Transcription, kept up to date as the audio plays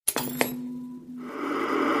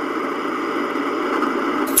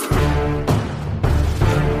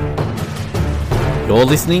You're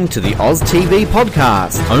listening to the Oz TV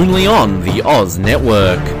podcast, only on the Oz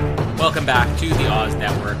Network. Welcome back to the Oz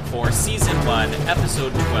Network for Season 1,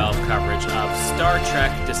 Episode 12 coverage of Star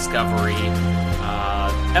Trek Discovery.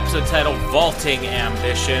 Episode title, Vaulting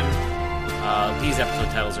Ambition. These episode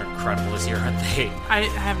titles are incredible this year, aren't they? I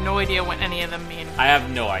have no idea what any of them mean. I have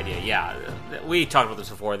no idea, yeah. We talked about this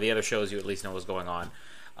before. The other shows, you at least know what's going on.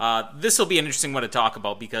 This will be an interesting one to talk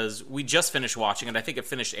about because we just finished watching it. I think it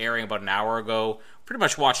finished airing about an hour ago. Pretty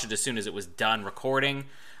much watched it as soon as it was done recording.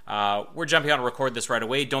 We're jumping on to record this right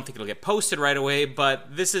away. Don't think it'll get posted right away,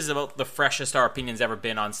 but this is about the freshest our opinion's ever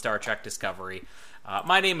been on Star Trek Discovery.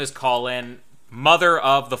 My name is Colin, mother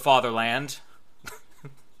of the fatherland.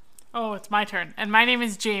 Oh, it's my turn. And my name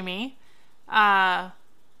is Jamie, Light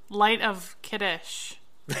of Kadesh.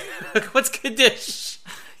 What's Kadesh?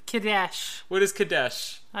 Kadesh. What is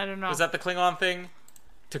Kadesh? I don't know. Was that the Klingon thing?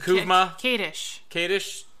 Takuvma? Kadesh.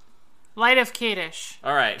 Kadesh? Light of Kadesh.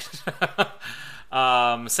 All right.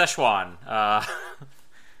 Szechuan.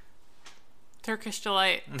 Turkish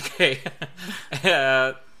Delight. Okay.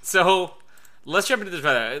 So, let's jump into this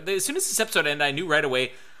right away. As soon as this episode ended, I knew right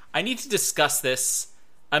away, I need to discuss this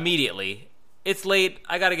immediately. It's late.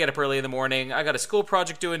 I got to get up early in the morning. I got a school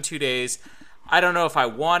project due in 2 days. I don't know if I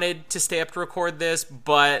wanted to stay up to record this,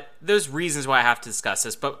 but there's reasons why I have to discuss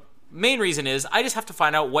this. But main reason is I just have to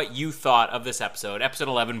find out what you thought of this episode, episode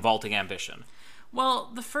 11, Vaulting Ambition.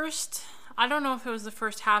 Well, I don't know if it was the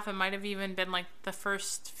first half. It might have even been like the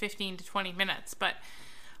first 15 to 20 minutes. But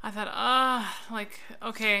I thought,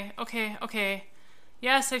 okay.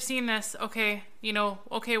 Yes, I've seen this. Okay,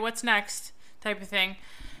 okay, what's next? Type of thing.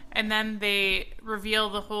 And then they reveal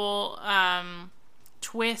the whole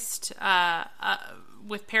twist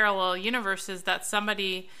with parallel universes that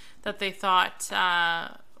somebody that they thought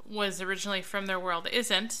was originally from their world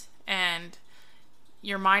isn't, and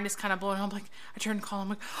your mind is kind of blown. I'm like, I turn to Colin, I'm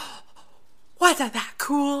like, oh, wasn't that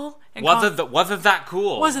cool? And wasn't that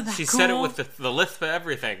cool? Wasn't that she cool? said it with the list of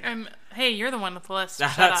everything. Hey, you're the one with the list.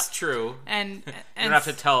 That's true. And you don't have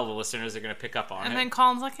to tell the listeners; they're going to pick up on it. And then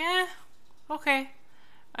Colin's like, okay.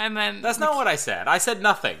 And then that's not what I said. I said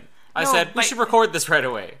nothing. I said we should record this right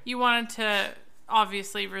away. You wanted to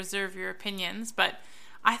obviously reserve your opinions, but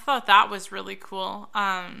I thought that was really cool.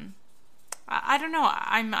 I don't know.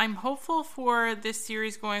 I'm hopeful for this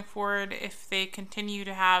series going forward if they continue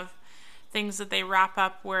to have things that they wrap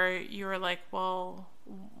up where you're like, well,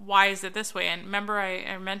 why is it this way? And remember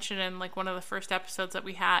I mentioned in like one of the first episodes that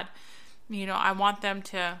we had, I want them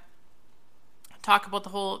to talk about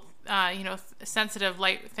the whole sensitive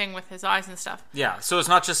light thing with his eyes and stuff. Yeah, so it's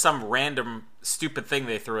not just some random stupid thing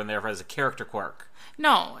they threw in there as a character quirk.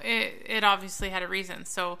 No, it obviously had a reason.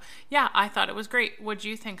 So, yeah, I thought it was great. What'd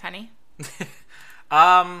you think, honey?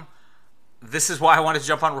 This is why I wanted to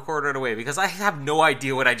jump on record right away, because I have no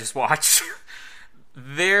idea what I just watched.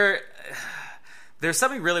 There's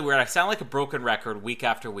something really weird. I sound like a broken record week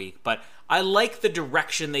after week, but I like the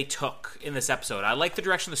direction they took in this episode. I like the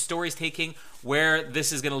direction the story's taking, where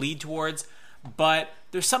this is going to lead towards, but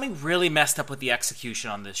there's something really messed up with the execution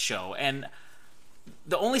on this show, and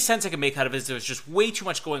the only sense I can make out of it is there's just way too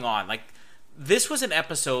much going on. Like, this was an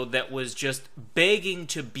episode that was just begging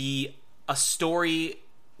to be a story,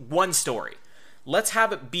 one story. Let's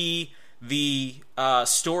have it be the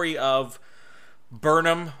story of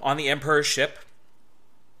Burnham on the Emperor's ship,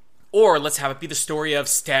 or let's have it be the story of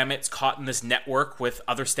Stamets caught in this network with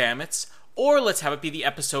other Stamets, or let's have it be the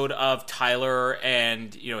episode of Tyler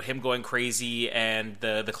and, him going crazy and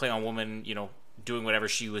the Klingon woman, doing whatever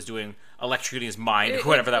she was doing, electrocuting his mind,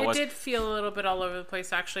 whatever that was. It did feel a little bit all over the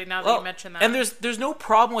place, actually, now that you mention that. And there's no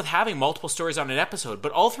problem with having multiple stories on an episode,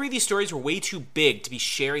 but all three of these stories were way too big to be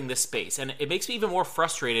sharing this space. And it makes me even more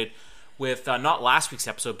frustrated with not last week's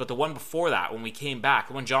episode, but the one before that, when we came back,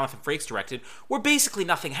 the one Jonathan Frakes directed, where basically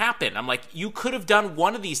nothing happened. I'm like, you could have done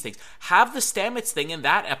one of these things. Have the Stamets thing in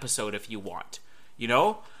that episode if you want,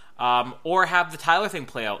 or have the Tyler thing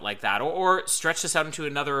play out like that, or stretch this out into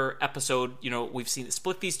another episode. We've seen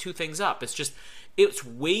split these two things up. It's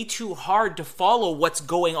way too hard to follow what's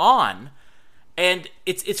going on, and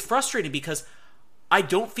it's frustrating because I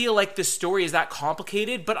don't feel like this story is that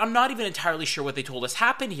complicated, but I'm not even entirely sure what they told us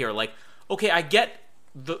happened here. Like, okay, I get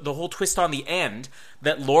the whole twist on the end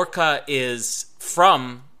that Lorca is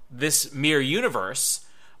from this mirror universe,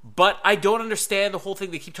 but I don't understand the whole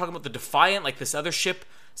thing. They keep talking about the Defiant, like this other ship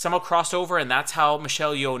somehow crossed over, and that's how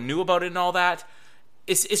Michelle Yeoh knew about it and all that.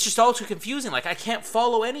 It's just all too confusing. Like, I can't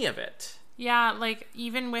follow any of it. Yeah, like,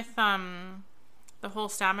 even with the whole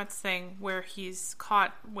Stamets thing where he's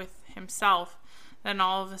caught with himself, then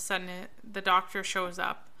all of a sudden the doctor shows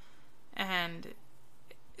up, and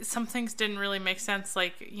some things didn't really make sense.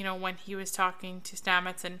 Like, when he was talking to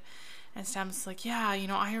Stamets and Stamets is like, yeah,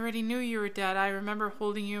 I already knew you were dead. I remember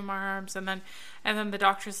holding you in my arms. And then the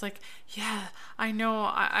doctor's like, yeah, I know.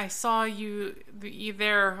 I saw you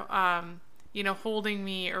there, holding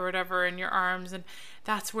me or whatever in your arms. And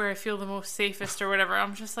that's where I feel the most safest or whatever.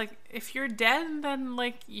 I'm just like, if you're dead, then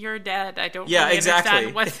like you're dead. I don't really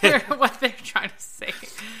understand what they're trying to say.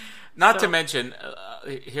 Not to mention,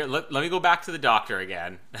 here, let me go back to the doctor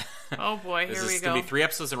again. Oh boy, here we go. This is going to be 3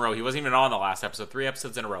 episodes in a row. He wasn't even on the last episode. 3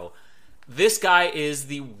 episodes in a row. This guy is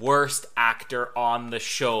the worst actor on the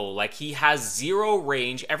show. Like, he has zero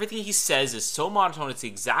range. Everything he says is so monotone. It's the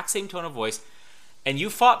exact same tone of voice. And you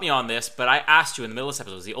fought me on this, but I asked you in the middle of this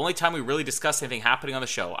episode. It was the only time we really discussed anything happening on the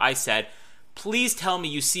show. I said, please tell me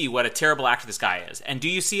you see what a terrible actor this guy is. And do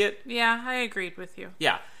you see it? Yeah, I agreed with you.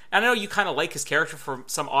 Yeah. And I know you kind of like his character for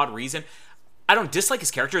some odd reason. I don't dislike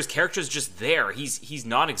his character. His character's just there. He's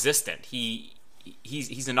non-existent.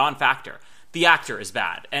 He's a non-factor. The actor is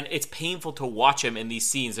bad. And it's painful to watch him in these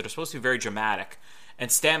scenes that are supposed to be very dramatic.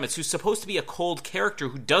 And Stamets, who's supposed to be a cold character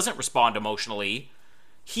who doesn't respond emotionally,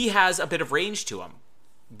 he has a bit of range to him.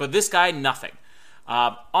 But this guy, nothing.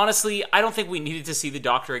 Honestly, I don't think we needed to see the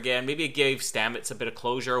doctor again. Maybe it gave Stamets a bit of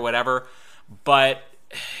closure or whatever. But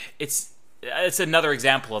it's another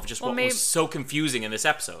example of just what was so confusing in this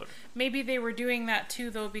episode. Maybe they were doing that too,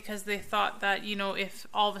 though, because they thought that, if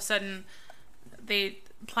all of a sudden they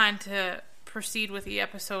planned to proceed with the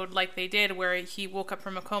episode like they did, where he woke up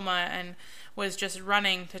from a coma and was just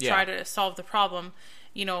running to try to solve the problem,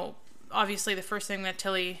 obviously the first thing that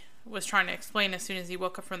Tilly was trying to explain as soon as he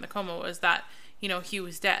woke up from the coma was that, he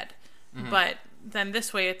was dead. Mm-hmm. But then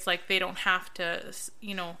this way it's like they don't have to,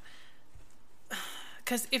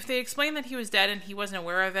 because if they explain that he was dead and he wasn't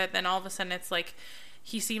aware of it, then all of a sudden it's like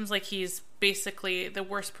he seems like he's basically the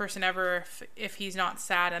worst person ever if he's not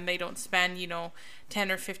sad, and they don't spend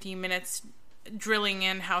 10 or 15 minutes drilling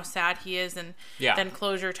in how sad he is and then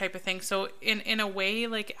closure type of thing. So in a way,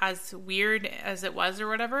 like, as weird as it was or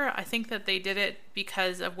whatever, I think that they did it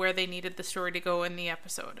because of where they needed the story to go in the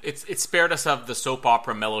episode. It spared us of the soap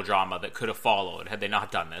opera melodrama that could have followed had they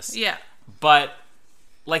not done this. Yeah. But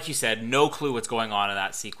like you said, no clue what's going on in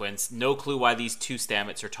that sequence. No clue why these two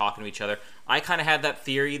Stamets are talking to each other. I kind of had that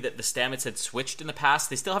theory that the Stamets had switched in the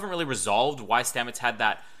past. They still haven't really resolved why Stamets had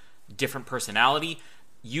that different personality.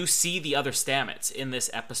 You see the other Stamets in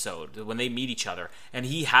this episode when they meet each other, and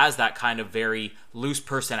he has that kind of very loose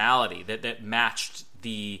personality that matched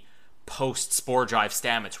the post-Spore Drive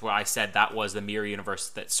Stamets, where I said that was the mirror universe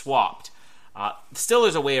that swapped. Still,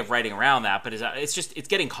 there's a way of writing around that, but it's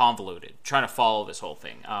getting convoluted, trying to follow this whole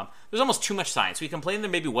thing. There's almost too much science. We complained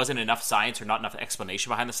there maybe wasn't enough science or not enough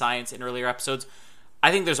explanation behind the science in earlier episodes.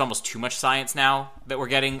 I think there's almost too much science now that we're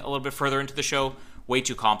getting a little bit further into the show. Way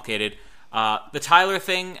too complicated. The Tyler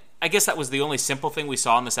thing, I guess that was the only simple thing we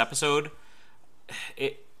saw in this episode.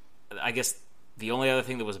 I guess the only other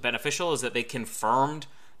thing that was beneficial is that they confirmed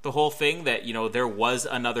the whole thing, that, there was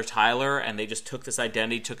another Tyler, and they just took this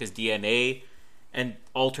identity, took his DNA, and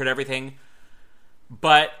altered everything.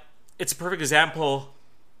 But it's a perfect example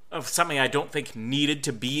of something I don't think needed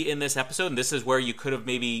to be in this episode, and this is where you could have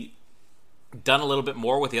maybe done a little bit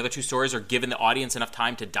more with the other two stories, or given the audience enough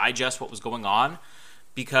time to digest what was going on,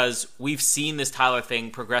 because we've seen this Tyler thing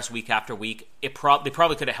progress week after week. They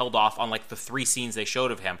probably could have held off on like the 3 scenes they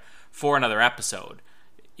showed of him for another episode.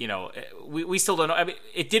 We still don't know. I mean,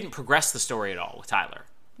 it didn't progress the story at all with Tyler.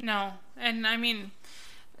 No. And I mean,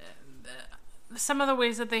 some of the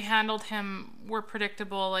ways that they handled him were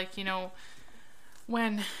predictable. Like,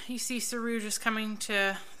 when you see Saru just coming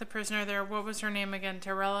to the prisoner there, what was her name again?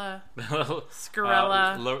 Tarella?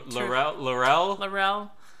 Scarella?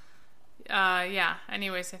 Laurel? Yeah.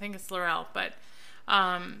 Anyways, I think it's Laurel. But,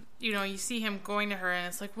 you see him going to her, and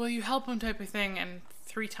it's like, will you help him type of thing? And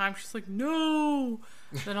 3 times she's like, no.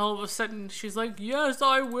 Then all of a sudden she's like, yes,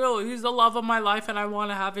 I will. He's the love of my life, and I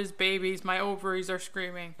want to have his babies. My ovaries are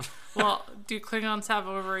screaming. Well, do Klingons have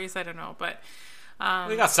ovaries? I don't know, but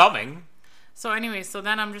they got something. So anyway, so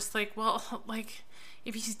then I'm just like, well, like,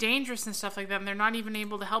 if he's dangerous and stuff like that, and they're not even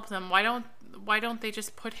able to help them, why don't they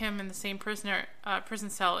just put him in the same prison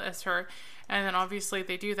cell as her? And then obviously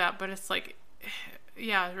they do that, but it's like,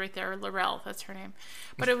 yeah, right there, Laurel, that's her name.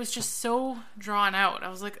 But it was just so drawn out. I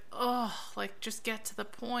was like, oh, like, just get to the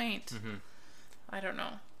point. Mm-hmm. I don't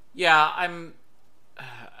know. Yeah, I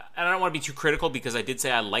don't want to be too critical, because I did say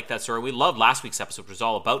I like that story. We loved last week's episode, which was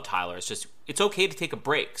all about Tyler. It's just, it's okay to take a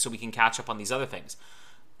break so we can catch up on these other things.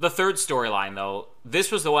 The third storyline, though, this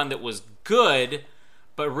was the one that was good,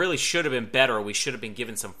 but really should have been better. We should have been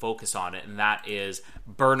given some focus on it, and that is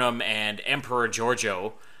Burnham and Emperor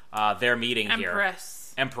Giorgio. their meeting here.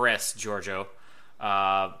 Empress, Giorgio.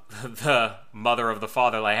 The mother of the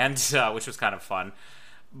fatherland, which was kind of fun.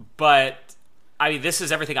 But, I mean, this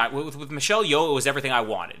is everything with Michelle Yeoh, it was everything I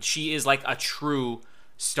wanted. She is like a true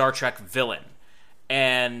Star Trek villain.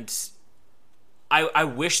 And I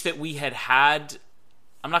wish that we had,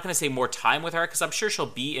 I'm not going to say more time with her, because I'm sure she'll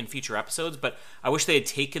be in future episodes, but I wish they had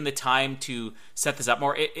taken the time to set this up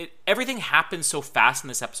more. Everything happens so fast in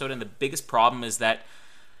this episode, and the biggest problem is that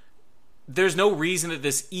there's no reason that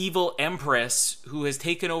this evil Empress who has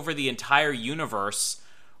taken over the entire universe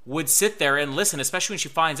would sit there and listen, especially when she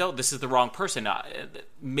finds out this is the wrong person.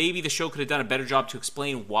 Maybe the show could have done a better job to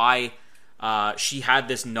explain why she had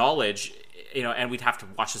this knowledge, and we'd have to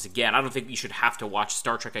watch this again. I don't think you should have to watch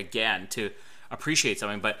Star Trek again to appreciate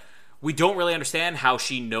something, but we don't really understand how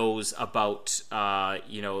she knows about,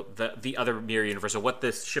 the other mirror universe, or what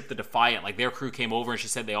this ship, the Defiant, like their crew came over and she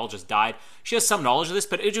said they all just died. She has some knowledge of this,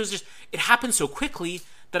 but it happened so quickly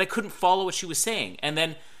that I couldn't follow what she was saying. And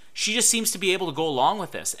then she just seems to be able to go along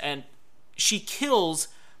with this. And she kills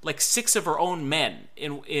like 6 of her own men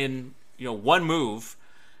in one move,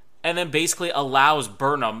 and then basically allows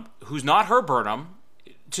Burnham, who's not her Burnham,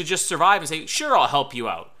 to just survive and say, sure, I'll help you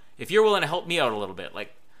out. If you're willing to help me out a little bit.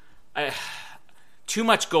 Like, too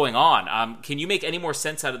much going on. Can you make any more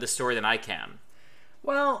sense out of this story than I can?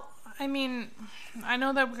 Well, I mean, I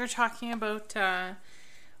know that we were talking about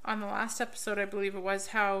on the last episode, I believe it was,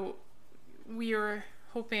 how we were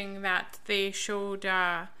hoping that they showed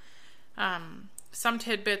some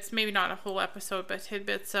tidbits, maybe not a whole episode, but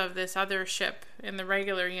tidbits of this other ship in the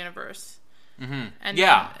regular universe. Mm-hmm.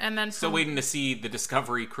 And then still waiting to see the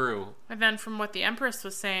Discovery crew. And then from what the Empress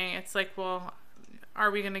was saying, it's like, well,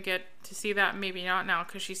 are we going to get to see that? Maybe not now,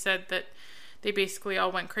 because she said that they basically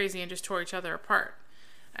all went crazy and just tore each other apart.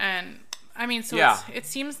 And I mean, so yeah. It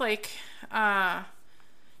seems like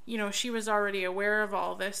she was already aware of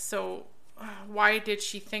all this. So why did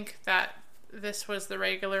she think that this was the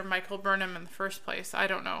regular Michael Burnham in the first place? I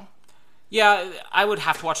don't know. Yeah, I would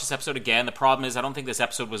have to watch this episode again. The problem is I don't think this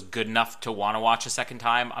episode was good enough to want to watch a second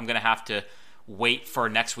time. I'm going to have to wait for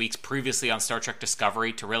next week's Previously on Star Trek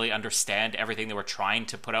Discovery to really understand everything they were trying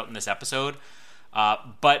to put out in this episode.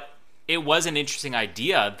 But it was an interesting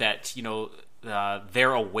idea that,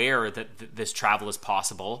 they're aware that this travel is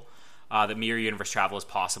possible, that mirror universe travel is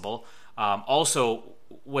possible. Also,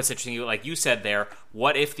 what's interesting, like you said there,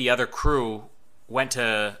 what if the other crew went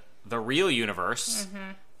to the real universe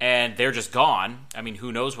and they're just gone? I mean,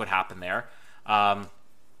 who knows what happened there?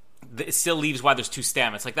 It still leaves why there's 2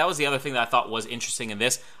 Stamets. Like, that was the other thing that I thought was interesting in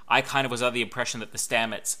this. I kind of was under the impression that the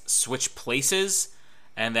Stamets switched places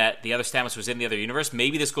and that the other Stamets was in the other universe.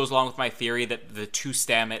 Maybe this goes along with my theory that the 2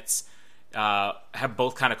 Stamets have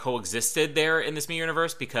both kind of coexisted there in this mirror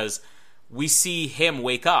universe, because we see him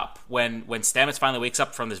wake up when Stamets finally wakes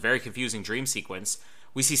up from this very confusing dream sequence.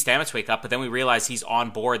 We see Stamets wake up, but then we realize he's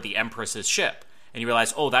on board the Empress's ship. And you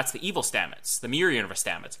realize, oh, that's the evil Stamets, the mirror universe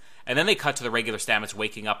Stamets. And then they cut to the regular Stamets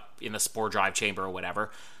waking up in the spore drive chamber or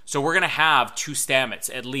whatever. So we're going to have 2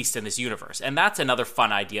 Stamets, at least in this universe. And that's another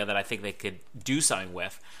fun idea that I think they could do something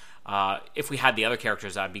with. If we had the other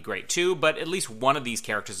characters, that'd be great too. But at least one of these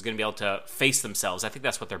characters is going to be able to face themselves. I think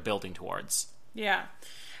that's what they're building towards. Yeah.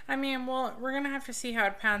 I mean, well, we're going to have to see how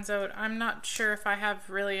it pans out. I'm not sure if I have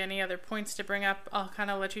really any other points to bring up. I'll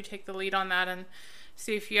kind of let you take the lead on that and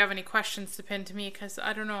see if you have any questions to pin to me, because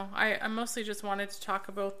I don't know. I mostly just wanted to talk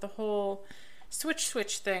about the whole switch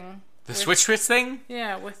thing. The switch thing?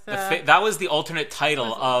 Yeah, with that was the alternate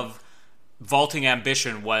title of Vaulting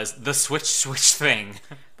Ambition, was the switch thing.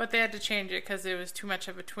 But they had to change it because it was too much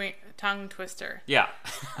of a tongue twister. Yeah.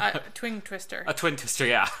 Twing twister. A twin twister,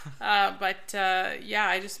 yeah. Yeah,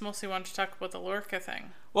 I just mostly wanted to talk about the Lorca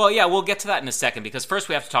thing. Well, yeah, we'll get to that in a second, because first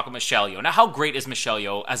we have to talk about Michelle Yeoh. Now, how great is Michelle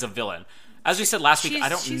Yeoh as a villain? As we said last week, I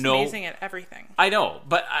don't know. She's amazing at everything. I know,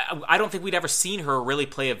 but I don't think we'd ever seen her really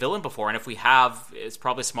play a villain before. And if we have, it's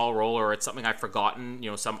probably a small role, or it's something I've forgotten,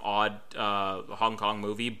 some odd Hong Kong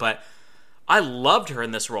movie. But I loved her in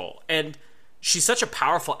this role. And she's such a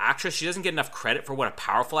powerful actress. She doesn't get enough credit for what a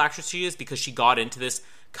powerful actress she is, because she got into this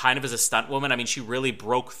kind of as a stunt woman. I mean, she really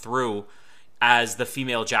broke through as the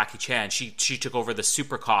female Jackie Chan. She took over the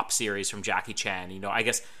Super Cop series from Jackie Chan. I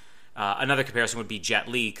guess... another comparison would be Jet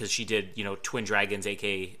Li, because she did, Twin Dragons,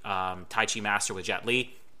 aka Tai Chi Master with Jet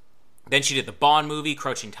Li. Then she did the Bond movie,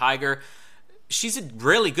 Crouching Tiger. She's a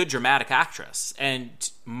really good dramatic actress, and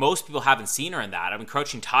most people haven't seen her in that. I mean,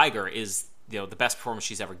 Crouching Tiger is the best performance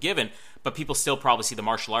she's ever given, but people still probably see the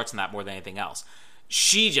martial arts in that more than anything else.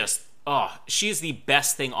 She is the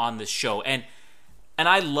best thing on this show, and And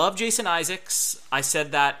I love Jason Isaacs. I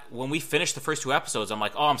said that when we finished the first 2 episodes. I'm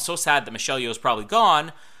like, oh, I'm so sad that Michelle Yeoh is probably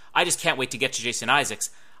gone. I just can't wait to get to Jason Isaacs.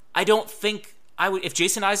 I don't think I would, if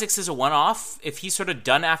Jason Isaacs is a one-off, if he's sort of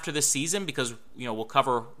done after this season, because, we'll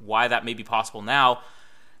cover why that may be possible now.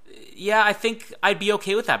 Yeah, I think I'd be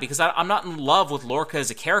okay with that, because I'm not in love with Lorca as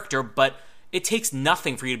a character, but it takes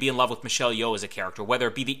nothing for you to be in love with Michelle Yeoh as a character, whether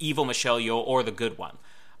it be the evil Michelle Yeoh or the good one.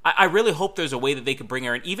 I really hope there's a way that they could bring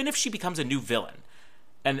her in, even if she becomes a new villain.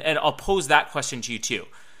 And I'll pose that question to you too.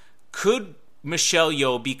 Could Michelle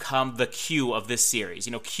Yeoh become the Q of this series?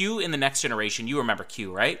 Q in The Next Generation, you remember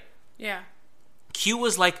Q, right? Yeah. Q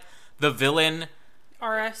was like the villain.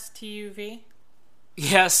 RSTUV?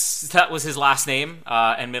 Yes, that was his last name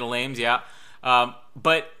and middle names, yeah.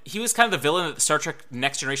 But he was kind of the villain that the Star Trek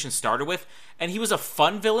Next Generation started with. And he was a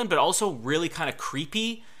fun villain, but also really kind of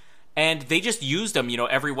creepy. And they just used him,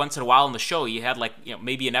 every once in a while in the show. You had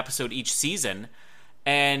maybe an episode each season.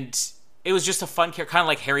 And it was just a fun character, kind of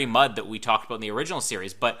like Harry Mudd that we talked about in the original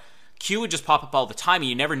series. But Q would just pop up all the time, and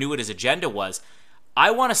you never knew what his agenda was. I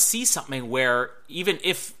want to see something where, even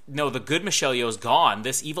if the good Michelle Yeoh is gone,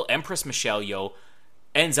 this evil Empress Michelle Yeoh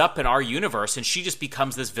ends up in our universe, and she just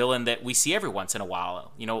becomes this villain that we see every once in a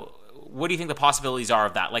while. What do you think the possibilities are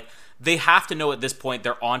of that? They have to know at this point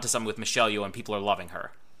they're onto something with Michelle Yeoh, and people are loving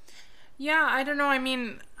her. Yeah, I don't know. I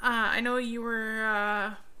mean, I know you were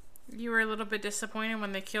a little bit disappointed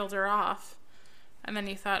when they killed her off. And then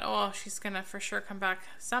you thought, oh, she's going to for sure come back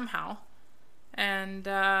somehow. And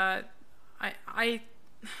I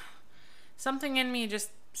something in me just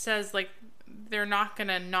says, they're not going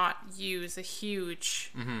to not use a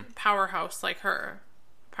huge powerhouse like her,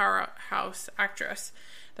 powerhouse actress,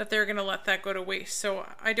 that they're going to let that go to waste. So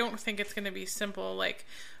I don't think it's going to be simple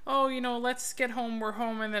let's get home, we're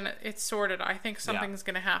home, and then it's sorted. I think something's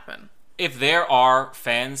going to happen. If there are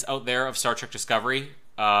fans out there of Star Trek Discovery,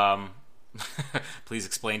 please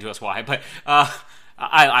explain to us why. But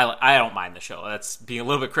I don't mind the show. That's being a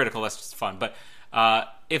little bit critical. That's just fun. But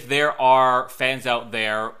if there are fans out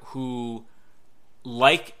there who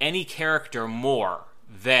like any character more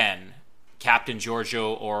than Captain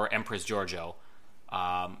Giorgio or Empress Giorgio,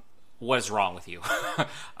 what is wrong with you?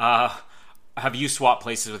 Have you swapped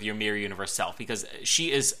places with your Mirror Universe self? Because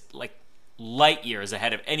she is light years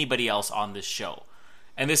ahead of anybody else on this show.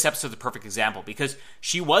 And this episode's a perfect example, because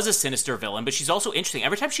she was a sinister villain, but she's also interesting.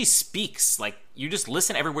 Every time she speaks, you just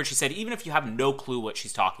listen to every word she said, even if you have no clue what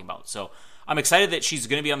she's talking about. So I'm excited that she's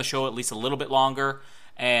going to be on the show at least a little bit longer.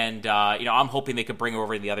 And, I'm hoping they could bring her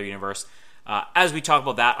over in the other universe. As we talk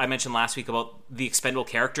about that, I mentioned last week about the expendable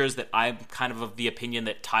characters, that I'm kind of the opinion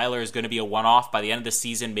that Tyler is going to be a one-off by the end of the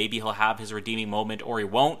season. Maybe he'll have his redeeming moment, or he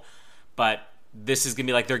won't. But this is going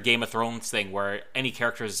to be like their Game of Thrones thing, where any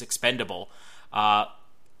character is expendable.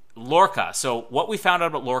 Lorca. So what we found out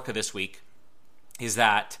about Lorca this week is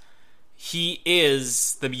that he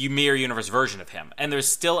is the Mirror Universe version of him. And there's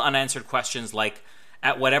still unanswered questions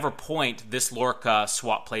at whatever point this Lorca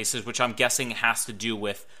swapped places, which I'm guessing has to do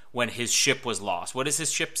with when his ship was lost. What is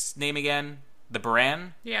his ship's name again? The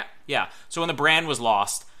Bran? Yeah. Yeah. So when the Bran was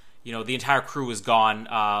lost, the entire crew was gone.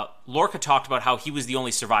 Lorca talked about how he was the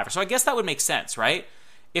only survivor. So I guess that would make sense, right?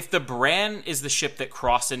 If the Bran is the ship that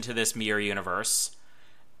crossed into this Mirror Universe,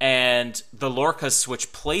 and the Lorcas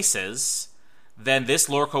switch places, then this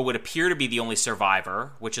Lorca would appear to be the only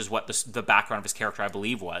survivor, which is what the background of his character, I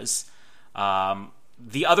believe, was.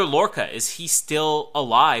 The other Lorca, is he still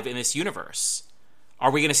alive in this universe? Are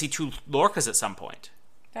we going to see 2 Lorcas at some point?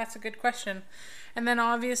 That's a good question. And then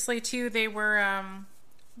obviously, too, they were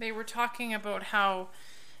talking about how,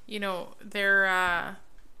 they're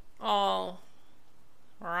all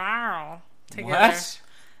together. What?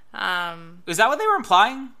 Is that what they were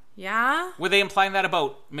implying? Yeah. Were they implying that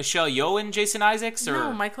about Michelle Yeoh and Jason Isaacs? Or?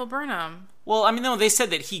 No, Michael Burnham. Well, no, they said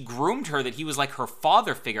that he groomed her, that he was like her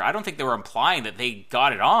father figure. I don't think they were implying that they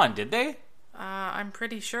got it on, did they? I'm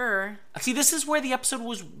pretty sure. See, this is where the episode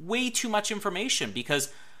was way too much information,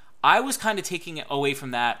 because I was kind of taking it away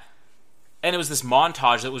from that, and it was this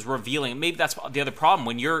montage that was revealing. Maybe that's the other problem.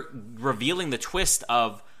 When you're revealing the twist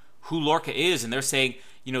of who Lorca is, and they're saying,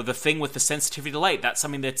 the thing with the sensitivity to light, that's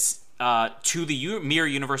something that's to the Mirror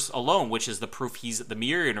Universe alone, which is the proof he's the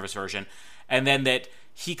Mirror Universe version, and then that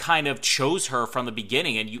he kind of chose her from the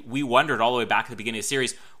beginning, and we wondered all the way back at the beginning of the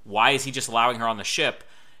series, why is he just allowing her on the ship?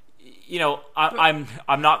 I'm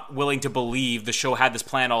not willing to believe the show had this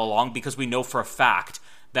plan all along, because we know for a fact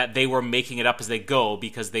that they were making it up as they go,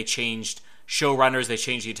 because they changed showrunners, they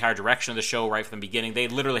changed the entire direction of the show right from the beginning. They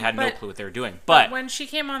literally had no clue what they were doing. But when she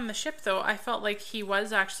came on the ship, though, I felt like he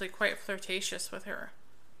was actually quite flirtatious with her.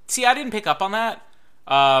 See, I didn't pick up on that.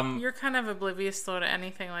 You're kind of oblivious, though, to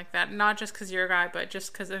anything like that. Not just because you're a guy, but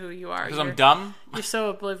just because of who you are. Because I'm dumb? You're so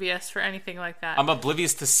oblivious for anything like that. I'm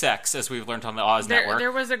oblivious to sex, as we've learned on the Oz Network.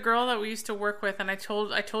 There was a girl that we used to work with, and I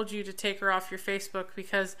told you to take her off your Facebook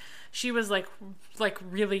because she was like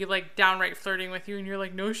really like downright flirting with you, and you're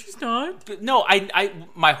like, no, she's not. But no,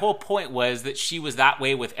 my whole point was that she was that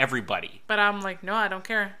way with everybody. But I'm like, no, I don't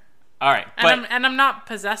care. All right, and I'm not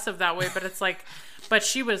possessive that way, but it's like, but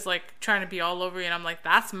she was like trying to be all over you, and I'm like,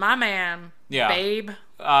 that's my man, babe.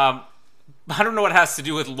 I don't know what it has to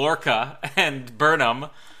do with Lorca and Burnham,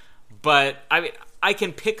 but I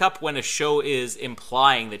can pick up when a show is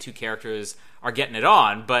implying that two characters are getting it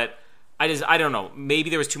on, but I don't know. Maybe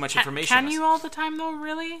there was too much information. Can you all the time though?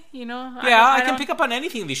 Really? You know? Yeah, I can pick up on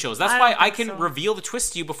anything in these shows. That's why I can reveal the twists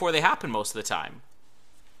to you before they happen most of the time.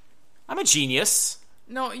 I'm a genius.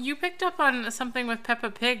 No, you picked up on something with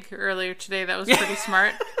Peppa Pig earlier today that was pretty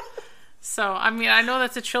smart. So, I mean, I know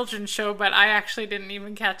that's a children's show, but I actually didn't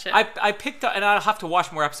even catch it. I picked up, and I'll have to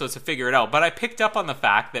watch more episodes to figure it out, but I picked up on the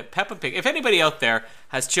fact that Peppa Pig, if anybody out there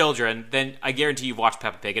has children, then I guarantee you've watched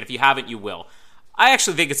Peppa Pig, and if you haven't, you will. I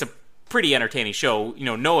actually think it's a pretty entertaining show. You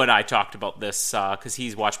know, Noah and I talked about this because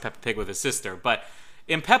he's watched Peppa Pig with his sister, but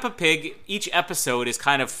in Peppa Pig, each episode is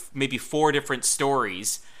kind of maybe 4 different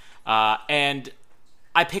stories, and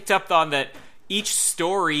I picked up on that each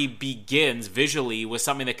story begins visually with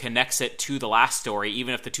something that connects it to the last story,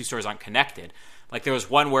 even if the 2 stories aren't connected. Like there was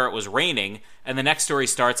one where it was raining, and the next story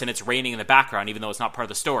starts and it's raining in the background, even though it's not part of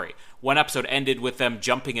the story. One episode ended with them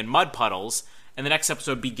jumping in mud puddles, and the next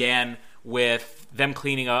episode began with them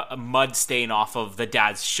cleaning a mud stain off of the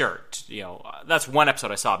dad's shirt. You know, that's one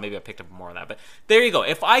episode I saw. Maybe I picked up more of that. But there you go.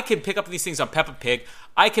 If I can pick up these things on Peppa Pig,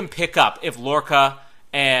 I can pick up if Lorca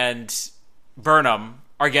and Burnham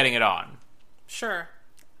are getting it on. Sure.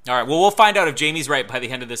 All right. Well, we'll find out if Jamie's right by the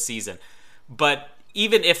end of this season. But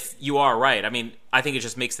even if you are right, I mean, I think it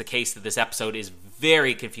just makes the case that this episode is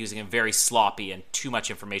very confusing and very sloppy and too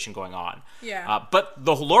much information going on. Yeah. But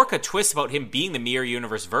the Lorca twist about him being the mirror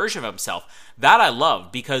universe version of himself, that I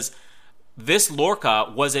love, because this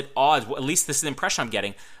Lorca was at odds, at least this is the impression I'm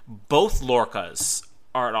getting, both Lorcas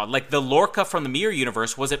are at odds. Like the Lorca from the mirror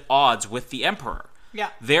universe was at odds with the Emperor.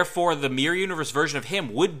 Yeah. Therefore, the mirror universe version of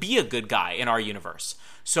him would be a good guy in our universe.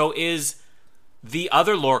 So is the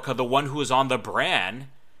other Lorca, the one who is on the Bran,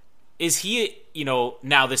 is he, you know,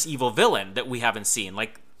 now this evil villain that we haven't seen?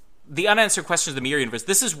 Like, the unanswered questions of the mirror universe,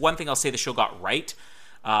 this is one thing I'll say the show got right.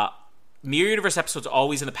 Mirror universe episodes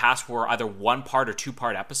always in the past were either 1-part or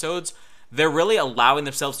 2-part episodes. They're really allowing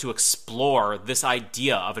themselves to explore this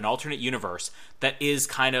idea of an alternate universe that is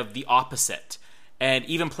kind of the opposite. And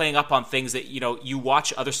even playing up on things that, you know, you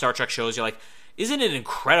watch other Star Trek shows, you're like, isn't it an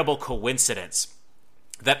incredible coincidence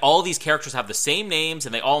that all these characters have the same names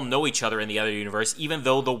and they all know each other in the other universe, even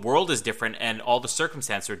though the world is different and all the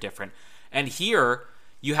circumstances are different? And here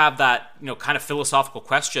you have that, you know, kind of philosophical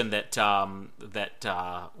question that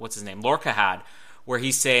what's his name, Lorca had, where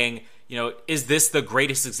he's saying, you know, is this the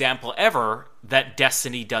greatest example ever that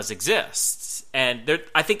destiny does exist? And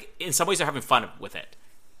I think in some ways they're having fun with it.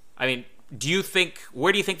 I mean,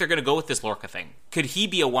 where do you think they're going to go with this Lorca thing? Could he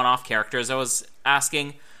be a one-off character, as I was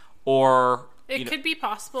asking? Or it could be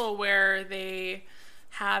possible where they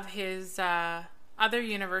have his other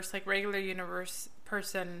universe, like regular universe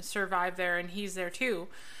person, survive there and he's there too.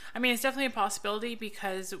 I mean, it's definitely a possibility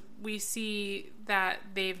because we see that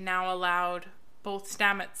they've now allowed both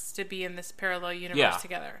Stamets to be in this parallel universe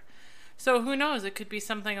together. So who knows? It could be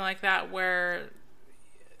something like that where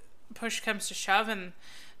push comes to shove and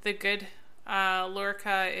the good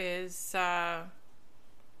Lorca is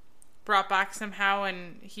brought back somehow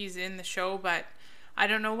and he's in the show, but I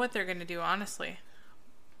don't know what they're going to do, honestly.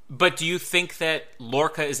 But do you think that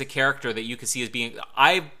Lorca is a character that you could see as being...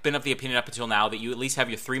 I've been of the opinion up until now that you at least have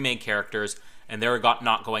your 3 main characters and they're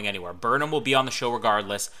not going anywhere. Burnham will be on the show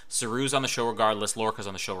regardless, Saru's on the show regardless, Lorca's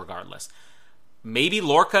on the show regardless. Maybe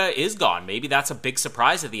Lorca is gone. Maybe that's a big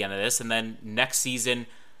surprise at the end of this, and then next season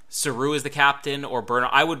Saru is the captain or Burnham.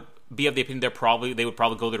 I would be of the opinion they would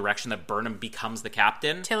probably go the direction that Burnham becomes the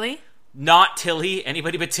captain. Tilly? Not Tilly.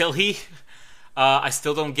 Anybody but Tilly. I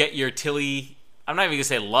still don't get your Tilly. I'm not even going to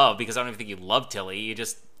say love because I don't even think you love Tilly.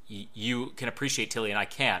 You can appreciate Tilly and I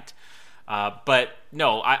can't. But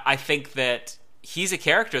no, I think that he's a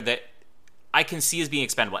character that I can see as being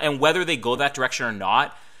expendable. And whether they go that direction or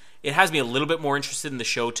not, it has me a little bit more interested in the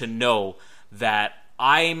show to know that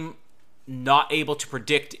I'm not able to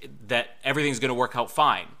predict that everything's going to work out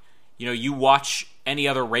fine. You know, you watch any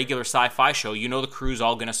other regular sci-fi show, you know the crew's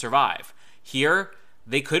all going to survive. Here,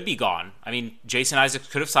 they could be gone. I mean, Jason Isaacs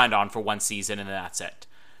could have signed on for 1 season and that's it.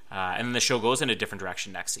 and then the show goes in a different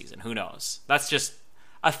direction next season. Who knows? That's just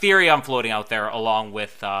a theory I'm floating out there, along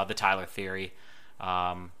with the Tyler theory.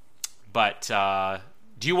 But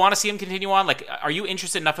do you want to see him continue on? Like, are you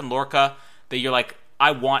interested enough in Lorca that you're like,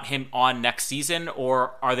 I want him on next season?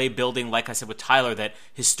 Or are they building, like I said with Tyler, that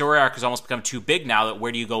his story arc has almost become too big now, that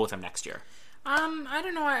where do you go with him next year? I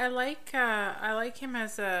don't know. I like him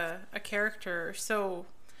as a character. So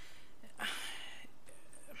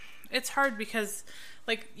it's hard because,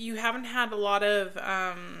 like, you haven't had a lot of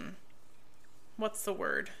what's the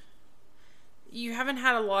word? You haven't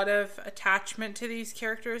had a lot of attachment to these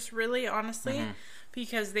characters, really, honestly,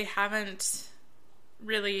 because they haven't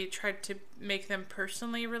really tried to make them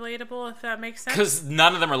personally relatable, if that makes sense. Because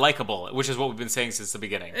none of them are likable, which is what we've been saying since the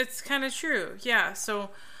beginning. It's kind of true, yeah. So,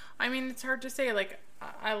 I mean, it's hard to say. Like,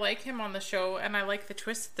 I like him on the show, and I like the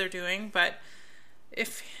twists that they're doing, but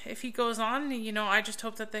if he goes on, you know, I just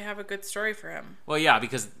hope that they have a good story for him. Well, yeah,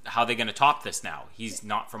 because how are they going to top this now? He's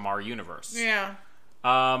not from our universe. Yeah.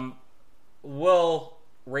 We'll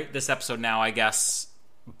rate this episode now, I guess.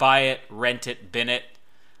 Buy it, rent it, bin it.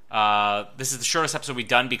 This is the shortest episode we've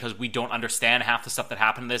done because we don't understand half the stuff that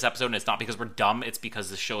happened in this episode, and it's not because we're dumb, it's because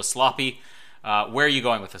the show is sloppy. Where are you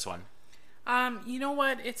going with this one? You know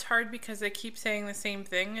what? It's hard because they keep saying the same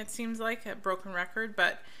thing, it seems like, a broken record,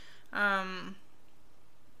 but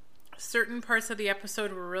certain parts of the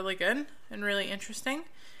episode were really good and really interesting,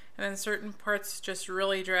 and then certain parts just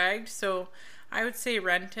really dragged, so I would say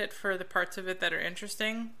rent it for the parts of it that are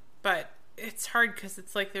interesting, but it's hard because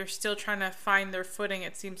it's like they're still trying to find their footing.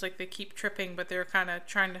 It seems like they keep tripping, but they're kind of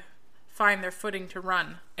trying to find their footing to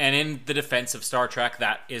run. And in the defense of Star Trek,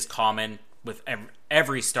 that is common with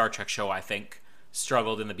every Star Trek show, I think,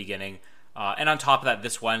 struggled in the beginning. And on top of that,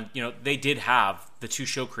 this one, you know, they did have the two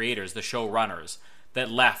show creators, the showrunners, that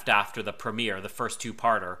left after the premiere, the first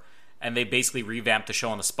two-parter, and they basically revamped the show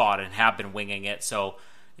on the spot and have been winging it. So,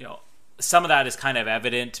 you know, some of that is kind of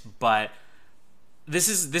evident, but this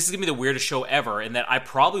is going to be the weirdest show ever, in that I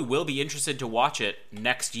probably will be interested to watch it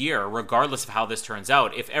next year, regardless of how this turns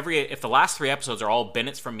out. If the last 3 episodes are all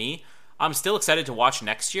Bennett's from me, I'm still excited to watch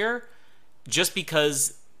next year, just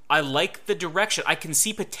because I like the direction. I can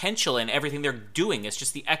see potential in everything they're doing. It's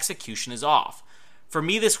just the execution is off. For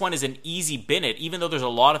me, this one is an easy Bennett, even though there's a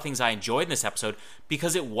lot of things I enjoyed in this episode,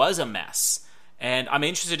 because it was a mess. And I'm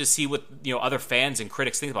interested to see what, you know, other fans and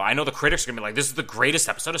critics think about it. I know the critics are going to be like, this is the greatest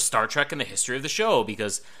episode of Star Trek in the history of the show,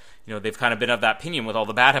 because, you know, they've kind of been of that opinion with all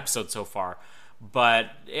the bad episodes so far. But,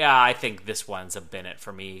 yeah, I think this one's a Bennett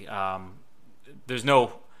for me. There's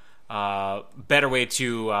no better way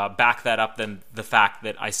to back that up than the fact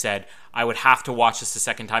that I said I would have to watch this a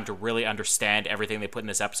second time to really understand everything they put in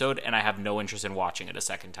this episode, and I have no interest in watching it a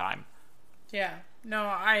second time. Yeah. No,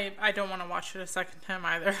 I don't want to watch it a second time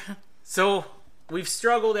either. So we've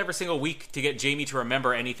struggled every single week to get Jamie to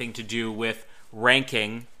remember anything to do with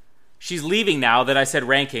ranking. She's leaving now that I said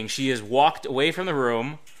ranking. She has walked away from the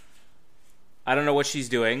room. I don't know what she's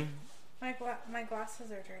doing. My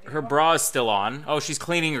glasses are dirty. Her bra is still on. Oh, she's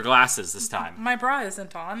cleaning her glasses this time. My bra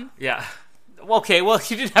isn't on. Yeah. Okay, well,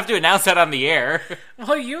 you didn't have to announce that on the air.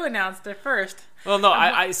 Well, you announced it first. Well, no,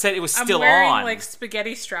 I said it was still on. I'm wearing, like,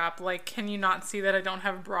 spaghetti strap. Like, can you not see that I don't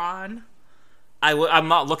have a bra on? I'm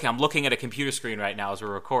not looking. I'm looking at a computer screen right now as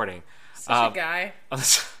we're recording. Such a guy.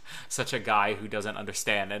 Such a guy who doesn't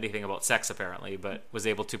understand anything about sex, apparently, but was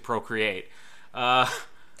able to procreate.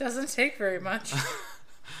 Doesn't take very much.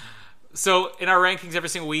 So, in our rankings every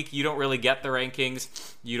single week, you don't really get the rankings.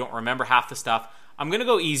 You don't remember half the stuff. I'm going to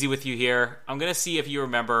go easy with you here. I'm going to see if you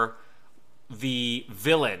remember the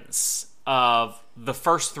villains of the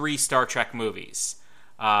first 3 Star Trek movies.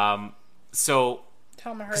 Because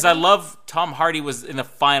I love Tom Hardy was in the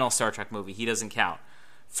final Star Trek movie. He doesn't count.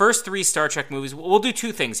 First 3 Star Trek movies. We'll do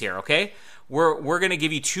 2 things here, okay? We're going to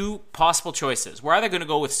give you 2 possible choices. We're either going to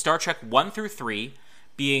go with Star Trek 1 through 3,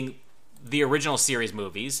 being the original series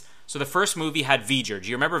movies. So the first movie had V'ger. Do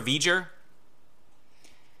you remember V'ger?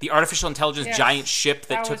 The artificial intelligence giant ship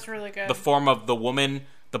that took really the form of the woman,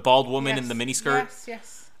 the bald woman in the miniskirt.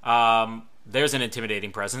 Yes. There's an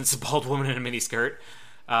intimidating presence, a bald woman in a miniskirt.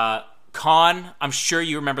 Khan, I'm sure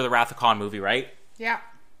you remember the Wrath of Khan movie, right? Yeah.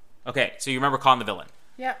 Okay, so you remember Khan the villain.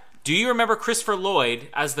 Yeah. Do you remember Christopher Lloyd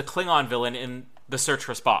as the Klingon villain in The Search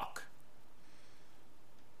for Spock?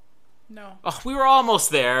 No. Oh, we were almost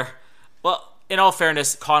there. Well, in all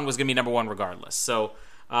fairness, Khan was going to be number 1 regardless. So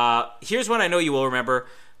here's one I know you will remember.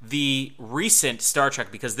 The recent Star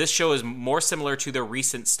Trek, because this show is more similar to the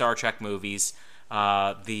recent Star Trek movies,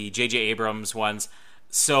 the J.J. Abrams ones.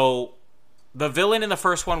 So the villain in the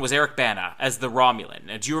first one was Eric Bana as the Romulan.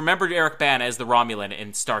 Now, do you remember Eric Bana as the Romulan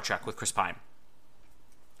in Star Trek with Chris Pine?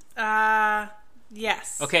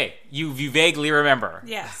 Yes. Okay, you vaguely remember.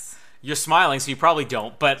 Yes. You're smiling, so you probably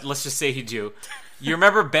don't, but let's just say you do. You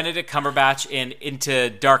remember Benedict Cumberbatch in Into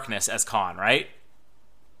Darkness as Khan, right?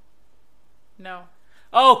 No.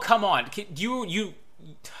 Oh, come on. You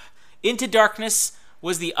Into Darkness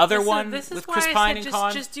was the other one with Chris Pine and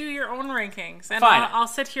Khan? Just do your own rankings. And Fine. I'll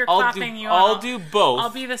sit here clapping you. I'll do both. I'll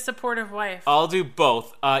be the supportive wife. I'll do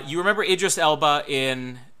both. You remember Idris Elba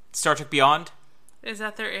in Star Trek Beyond? Is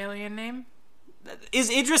that their alien name?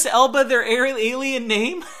 Is Idris Elba their alien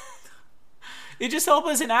name? Idris Elba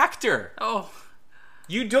is an actor. Oh.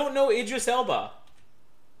 You don't know Idris Elba.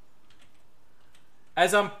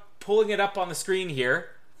 As I'm pulling it up on the screen here,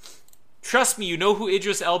 trust me, you know who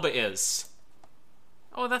Idris Elba is.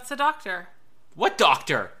 Oh, that's the doctor. What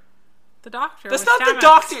doctor? The doctor. That's with not Stamets. the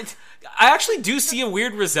doctor. I actually do see a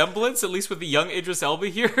weird resemblance, at least with the young Idris Elba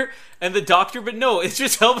here, and the doctor, but no,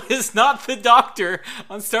 Idris Elba is not the doctor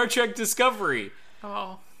on Star Trek Discovery.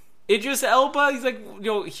 Oh. Idris Elba, he's like,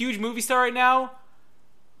 huge movie star right now.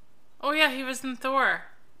 Oh, yeah, he was in Thor.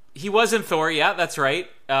 He was in Thor, yeah, that's right.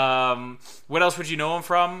 What else would you know him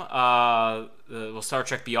from? Star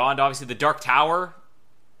Trek Beyond, obviously. The Dark Tower.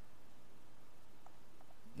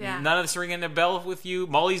 Yeah. None of this ringing a bell with you.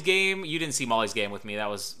 Molly's Game. You didn't see Molly's Game with me. That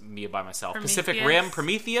was me by myself. Prometheus. Pacific Rim.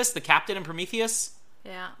 Prometheus. The captain in Prometheus.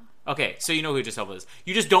 Yeah. Okay, so you know who Idris Elba is.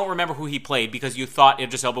 You just don't remember who he played because you thought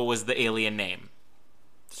Idris Elba was the alien name.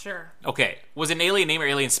 Sure. Okay. Was it an alien name or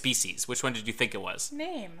alien species? Which one did you think it was?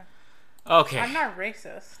 Name. Okay. I'm not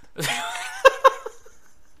racist.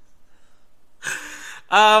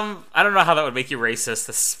 I don't know how that would make you racist. This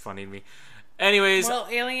is funny to me. Anyways. Well,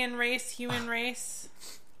 alien race, human race.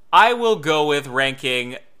 I will go with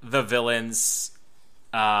ranking the villains,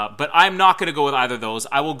 but I'm not going to go with either of those.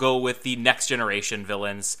 I will go with the Next Generation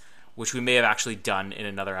villains, which we may have actually done in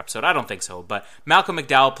another episode. I don't think so, but Malcolm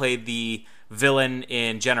McDowell played the villain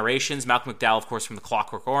in Generations. Malcolm McDowell, of course, from The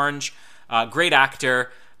Clockwork Orange. Great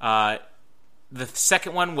actor. The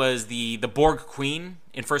second one was the Borg Queen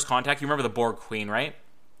in First Contact. You remember the Borg Queen, right?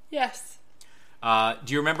 Yes.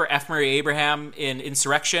 Do you remember F. Murray Abraham in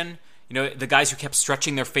Insurrection? The guys who kept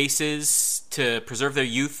stretching their faces to preserve their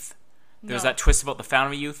youth. There was that twist about the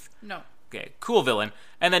Fountain of Youth. No. Okay, cool villain.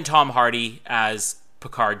 And then Tom Hardy as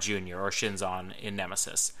Picard Jr. or Shinzon in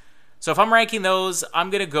Nemesis. So if I'm ranking those, I'm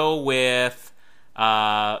going to go with,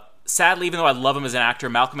 sadly, even though I love him as an actor,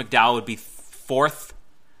 Malcolm McDowell would be fourth.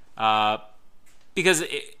 Because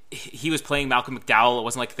he was playing Malcolm McDowell. It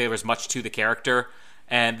wasn't like there was much to the character.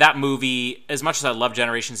 And that movie, as much as I love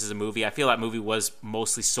Generations as a movie, I feel that movie was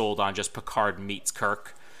mostly sold on just Picard meets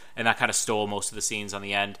Kirk. And that kind of stole most of the scenes on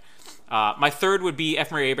the end. My third would be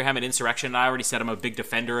F. Murray Abraham in Insurrection. I already said I'm a big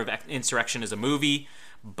defender of Insurrection as a movie.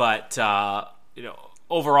 But,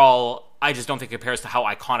 overall, I just don't think it compares to how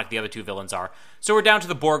iconic the other two villains are. So we're down to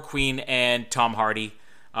the Borg Queen and Tom Hardy.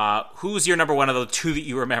 Who's your number one of the two that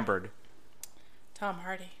you remembered? Tom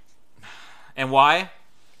Hardy. And why?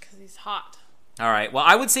 Because he's hot. All right. Well,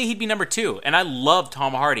 I would say he'd be number two. And I love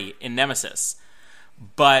Tom Hardy in Nemesis.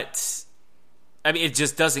 But, it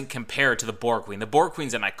just doesn't compare to the Borg Queen. The Borg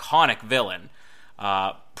Queen's an iconic villain.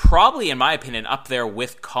 Probably, in my opinion, up there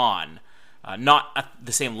with Khan. Not at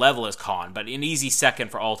the same level as Khan, but an easy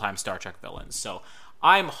second for all-time Star Trek villains. So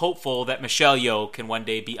I'm hopeful that Michelle Yeoh can one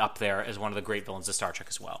day be up there as one of the great villains of Star Trek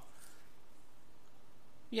as well.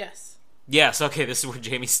 Yes. Yes, okay, this is where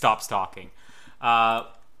Jamie stops talking.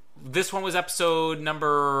 This one was episode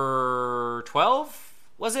number 12,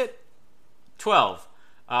 was it? 12.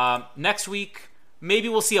 Next week, maybe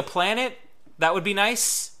we'll see a planet. That would be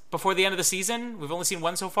nice before the end of the season. We've only seen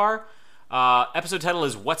one so far. Episode title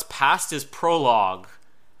is What's Past is Prologue.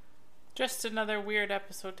 Just another weird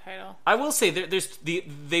episode title. I will say,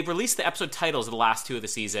 they've released the episode titles of the last two of the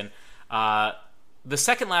season. The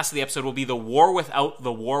second last of the episode will be The War Without,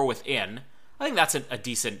 The War Within. I think that's a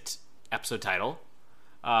decent episode title.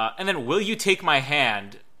 And then Will You Take My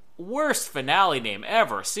Hand? Worst finale name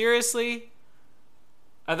ever. Seriously?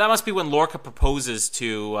 That must be when Lorca proposes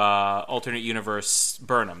to alternate universe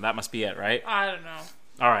Burnham. That must be it, right? I don't know.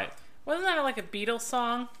 All right. Wasn't that like a Beatles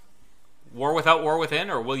song? War Without, War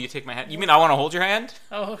Within? Or Will You Take My Hand? You mean I Want to Hold Your Hand?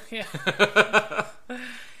 Oh, yeah.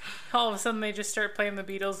 All of a sudden they just start playing the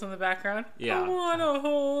Beatles in the background. Yeah. I want to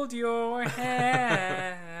hold your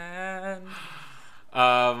hand.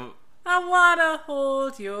 I want to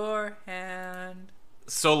hold your hand.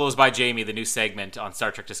 Solos by Jamie, the new segment on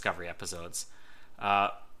Star Trek Discovery episodes.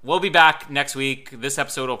 We'll be back next week. This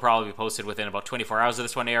episode will probably be posted within about 24 hours of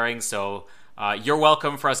this one airing, so you're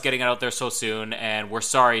welcome for us getting it out there so soon, and we're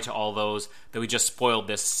sorry to all those that we just spoiled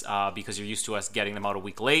this because you're used to us getting them out a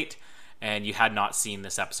week late. and you had not seen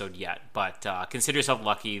this episode yet. But consider yourself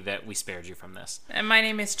lucky that we spared you from this. And my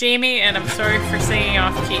name is Jamie, and I'm sorry for singing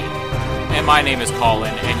off key. And my name is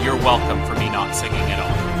Colin, and you're welcome for me not singing at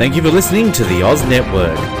all. Thank you for listening to the Oz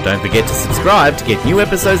Network. Don't forget to subscribe to get new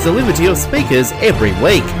episodes delivered to your speakers every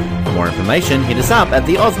week. For more information, hit us up at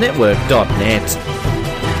theoznetwork.net.